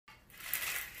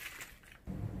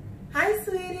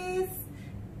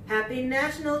Happy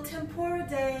National Tempura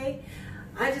Day.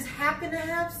 I just happen to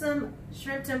have some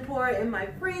shrimp tempura in my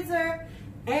freezer,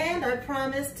 and I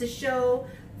promised to show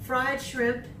fried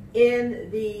shrimp in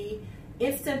the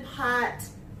Instant Pot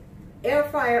air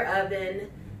fryer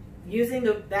oven using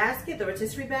the basket, the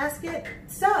rotisserie basket.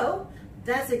 So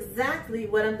that's exactly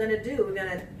what I'm gonna do. We're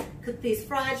gonna cook these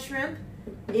fried shrimp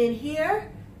in here.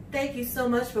 Thank you so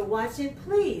much for watching.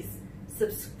 Please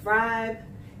subscribe,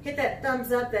 hit that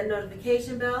thumbs up, that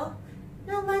notification bell.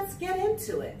 Now let's get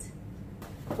into it.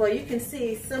 Well, you can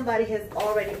see somebody has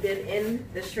already been in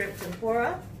the shrimp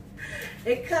tempura.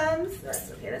 It comes, that's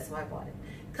okay, that's why I bought it.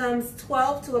 Comes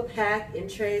 12 to a pack in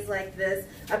trays like this.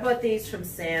 I bought these from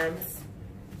Sam's.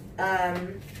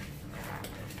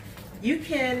 You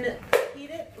can heat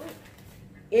it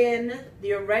in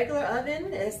your regular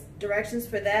oven. There's directions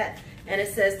for that, and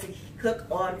it says to cook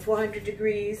on 400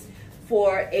 degrees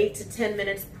for 8 to 10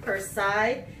 minutes per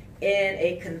side in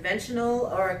a conventional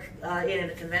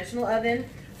oven,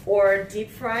 or deep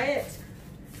fry it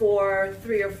for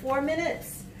 3 or 4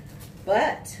 minutes.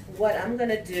 But what I'm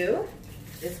gonna do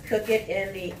is cook it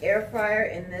in the air fryer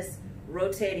in this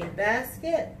rotating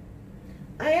basket.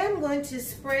 I am going to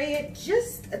spray it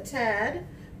just a tad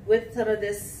with some of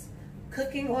this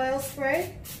cooking oil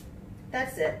spray.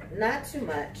 That's it, not too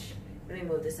much. Let me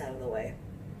move this out of the way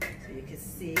so you can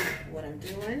see what I'm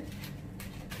doing.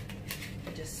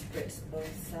 Just spritz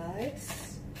both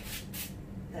sides.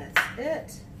 That's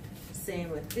it. Same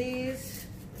with these.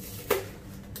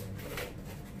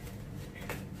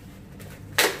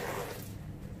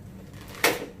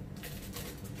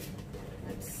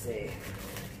 Let's see.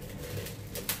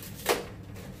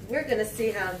 We're gonna see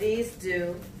how these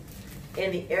do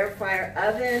in the air fryer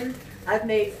oven. I've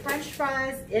made French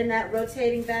fries in that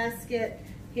rotating basket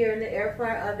here in the air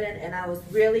fryer oven, and I was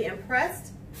really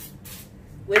impressed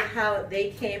with how they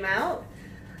came out.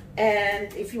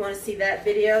 And if you want to see that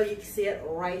video, you can see it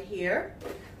right here.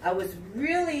 I was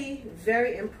really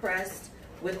very impressed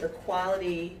with the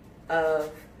quality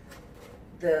of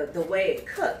the way it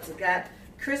cooked. It got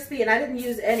crispy, and I didn't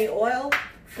use any oil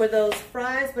for those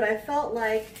fries, but I felt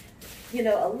like, you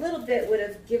know, a little bit would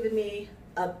have given me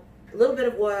a little bit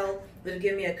of oil would have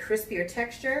given me a crispier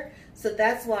texture. So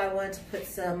that's why I wanted to put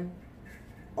some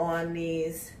on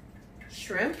these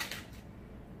shrimp.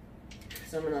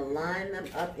 So I'm gonna line them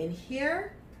up in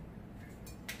here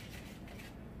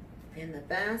in the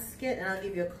basket, and I'll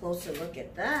give you a closer look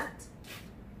at that.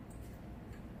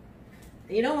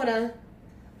 You don't wanna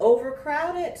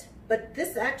overcrowd it, but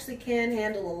this actually can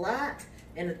handle a lot,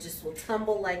 and it just will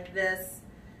tumble like this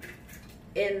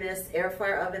in this air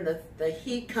fryer oven. The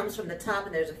heat comes from the top,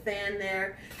 and there's a fan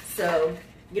there, so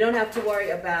you don't have to worry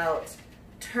about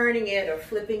turning it or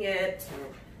flipping it or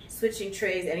switching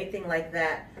trays, anything like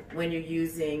that, when you're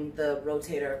using the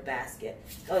rotator basket.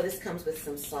 Oh, this comes with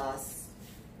some sauce.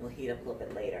 We'll heat up a little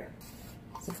bit later.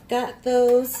 So I've got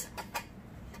those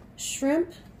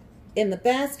shrimp in the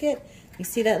basket. You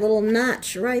see that little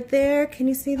notch right there? Can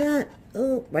you see that?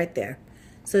 Oh, right there.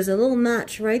 So there's a little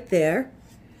notch right there.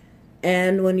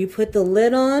 And when you put the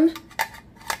lid on,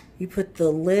 you put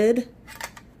the lid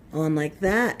on like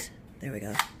that. There we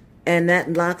go. And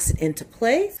that locks it into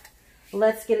place.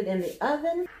 Let's get it in the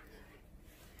oven.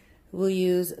 We'll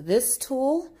use this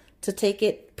tool to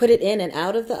put it in and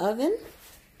out of the oven.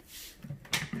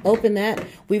 Open that.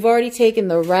 We've already taken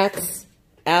the racks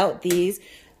out, these,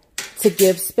 to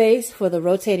give space for the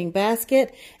rotating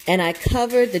basket. And I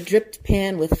covered the dripped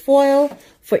pan with foil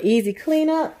for easy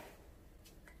cleanup.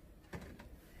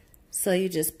 So you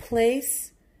just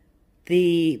place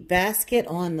the basket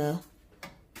on the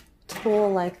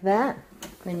tool like that.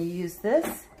 Then you use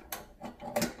this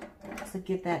to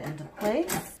get that into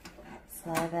place.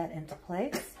 Slide that into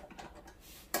place.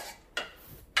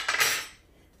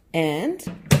 And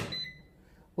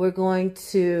we're going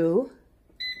to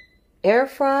air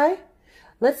fry.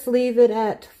 Let's leave it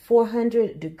at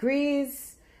 400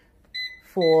 degrees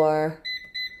for,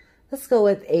 let's go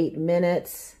with 8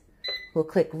 minutes. We'll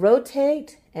click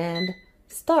rotate and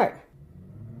start.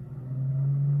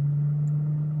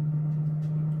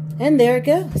 And there it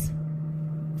goes.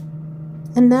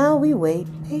 And now we wait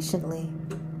patiently.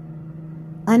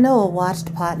 I know a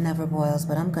watched pot never boils,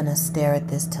 but I'm gonna stare at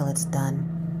this till it's done.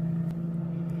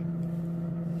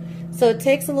 So it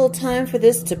takes a little time for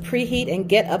this to preheat and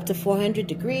get up to 400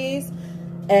 degrees.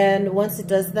 And once it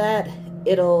does that,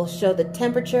 it'll show the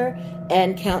temperature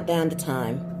and count down the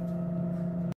time.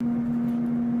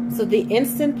 So the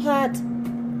Instant Pot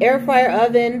air fryer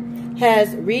oven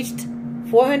has reached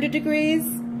 400 degrees,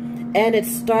 and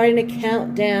it's starting to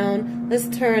count down. Let's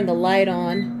turn the light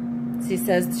on. See,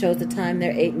 it shows the time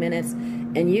there, 8 minutes.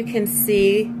 And you can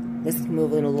see, let's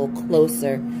move in a little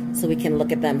closer so we can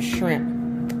look at them shrimp.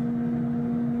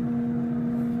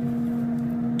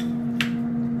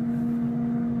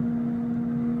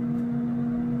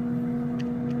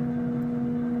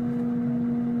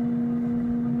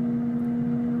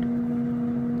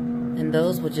 And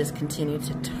those will just continue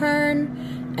to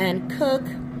turn and cook.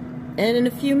 And in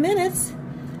a few minutes,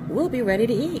 we'll be ready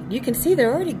to eat. You can see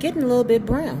they're already getting a little bit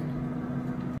brown.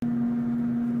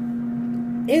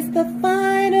 It's the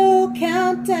final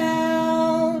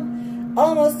countdown.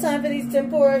 Almost time for these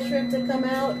tempura shrimp to come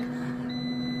out.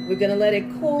 We're gonna let it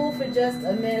cool for just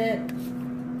a minute,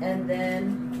 and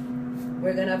then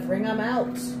we're gonna bring them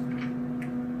out.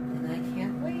 And I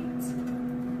can't wait.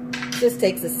 Just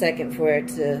takes a second for it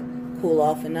to cool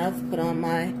off enough. Put on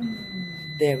my,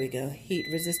 there we go, heat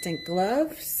resistant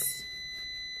gloves.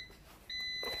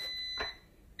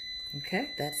 Okay,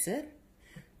 that's it.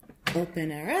 Open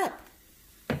her up.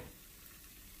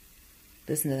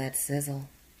 Listen to that sizzle.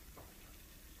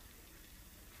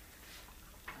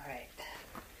 All right.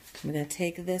 I'm going to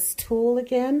take this tool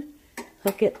again,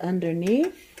 hook it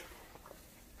underneath,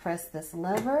 press this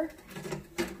lever,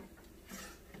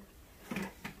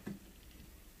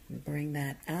 and bring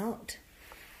that out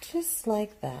just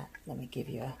like that. Let me give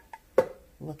you a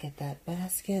look at that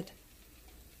basket.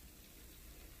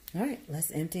 All right,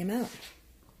 let's empty them out.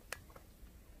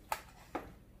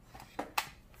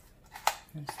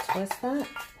 Let's twist that,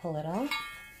 pull it off.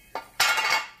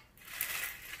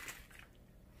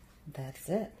 That's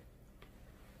it.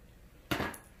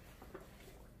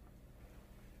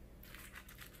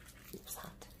 Oops,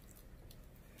 hot.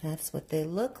 That's what they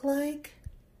look like.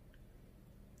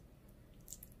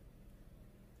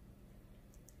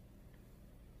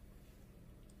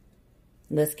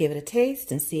 Let's give it a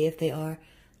taste and see if they are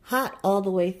hot all the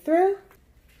way through.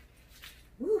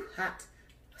 Ooh, hot.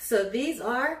 So these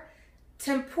are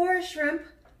tempura shrimp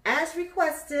as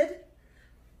requested.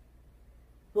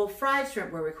 Well, fried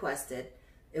shrimp were requested.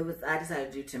 I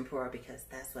decided to do tempura because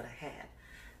that's what I had.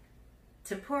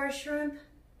 Tempura shrimp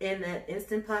in that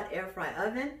Instant Pot air fry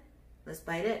oven. Let's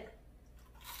bite it.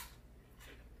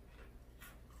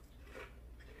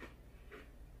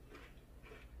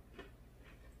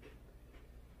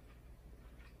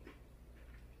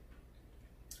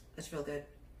 That's real good.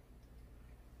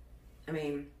 I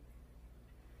mean,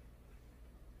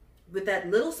 with that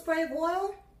little spray of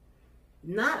oil,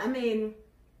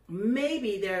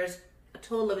 maybe there's a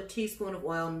total of a teaspoon of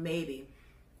oil, maybe.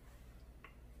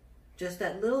 Just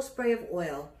that little spray of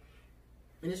oil.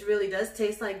 And this really does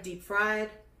taste like deep fried.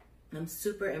 I'm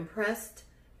super impressed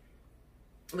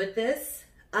with this.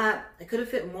 I could have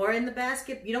fit more in the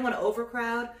basket. You don't want to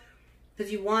overcrowd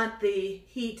because you want the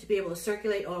heat to be able to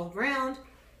circulate all around.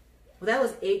 Well, that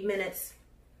was 8 minutes.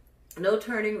 No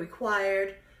turning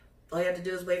required. All you have to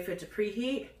do is wait for it to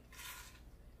preheat.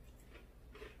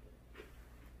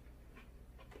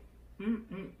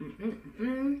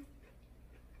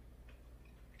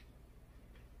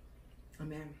 Oh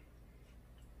man,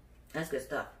 that's good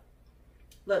stuff.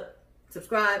 Look,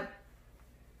 subscribe,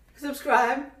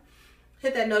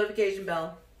 hit that notification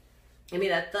bell. Give me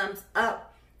that thumbs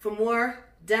up for more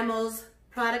demos,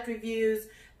 product reviews,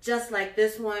 just like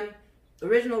this one,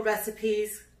 original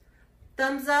recipes.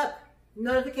 Thumbs up,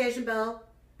 notification bell,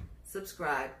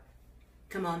 subscribe.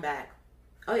 Come on back.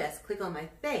 Oh yes, click on my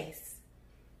face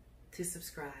to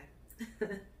subscribe.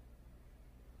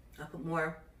 I'll put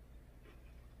more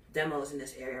demos in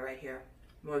this area right here,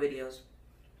 more videos.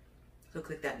 So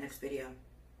click that next video.